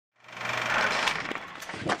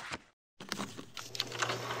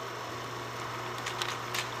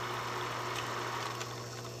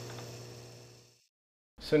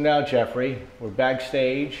So now, Jeffrey, we're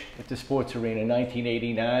backstage at the Sports Arena in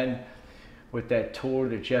 1989 with that tour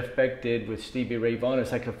that Jeff Beck did with Stevie Ray Vaughan.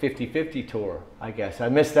 It's like a 50-50 tour, I guess. I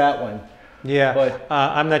missed that one. Yeah, but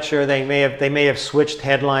I'm not sure. They may have switched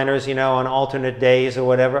headliners, you know, on alternate days or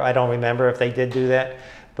whatever. I don't remember if they did do that,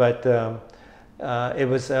 but it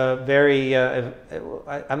was very.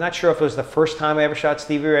 I'm not sure if it was the first time I ever shot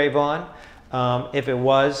Stevie Ray Vaughan. If it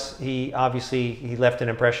was, he left an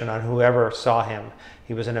impression on whoever saw him.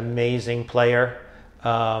 He was an amazing player.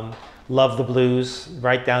 Loved the blues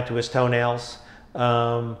right down to his toenails.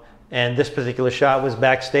 And this particular shot was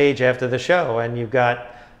backstage after the show, and you've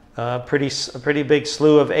got a pretty big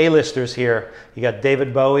slew of A-listers here. You got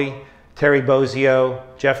David Bowie, Terry Bozzio,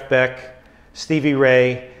 Jeff Beck, Stevie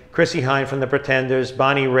Ray, Chrissie Hynde from the Pretenders,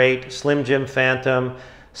 Bonnie Raitt, Slim Jim Phantom,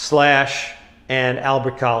 Slash, and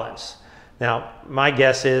Albert Collins. Now, my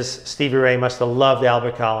guess is Stevie Ray must have loved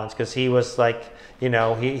Albert Collins because he was like, you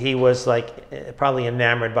know, he was like probably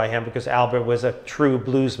enamored by him because Albert was a true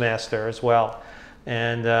blues master as well,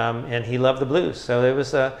 and he loved the blues. So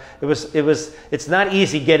it's not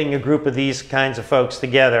easy getting a group of these kinds of folks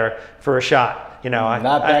together for a shot. You know,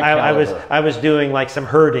 I was doing like some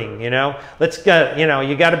herding. You know, you know,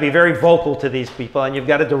 you got to be very vocal to these people, and you've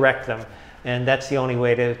got to direct them. And that's the only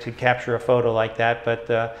way to capture a photo like that.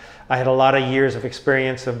 But I had a lot of years of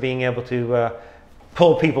experience of being able to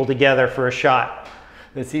pull people together for a shot.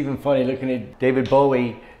 It's even funny looking at David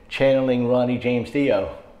Bowie channeling Ronnie James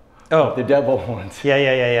Dio. Oh, the devil horns.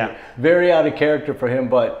 Yeah. Very out of character for him,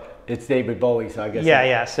 but it's David Bowie, so I guess.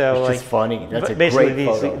 Yeah. So it's like, just funny. That's a basically great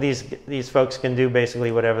photo. These folks can do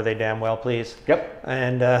basically whatever they damn well please. Yep.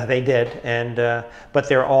 And they did. And but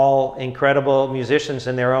they're all incredible musicians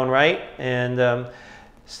in their own right. And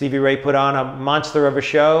Stevie Ray put on a monster of a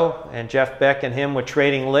show, and Jeff Beck and him were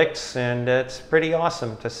trading licks, and it's pretty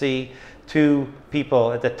awesome to see two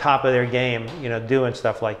people at the top of their game, you know, doing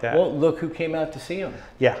stuff like that. Well, look who came out to see him.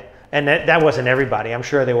 Yeah, and that wasn't everybody. I'm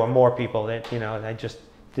sure there were more people that, you know, they just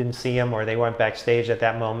didn't see him or they weren't backstage at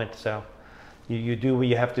that moment. So you do what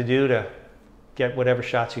you have to do to get whatever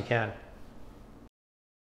shots you can.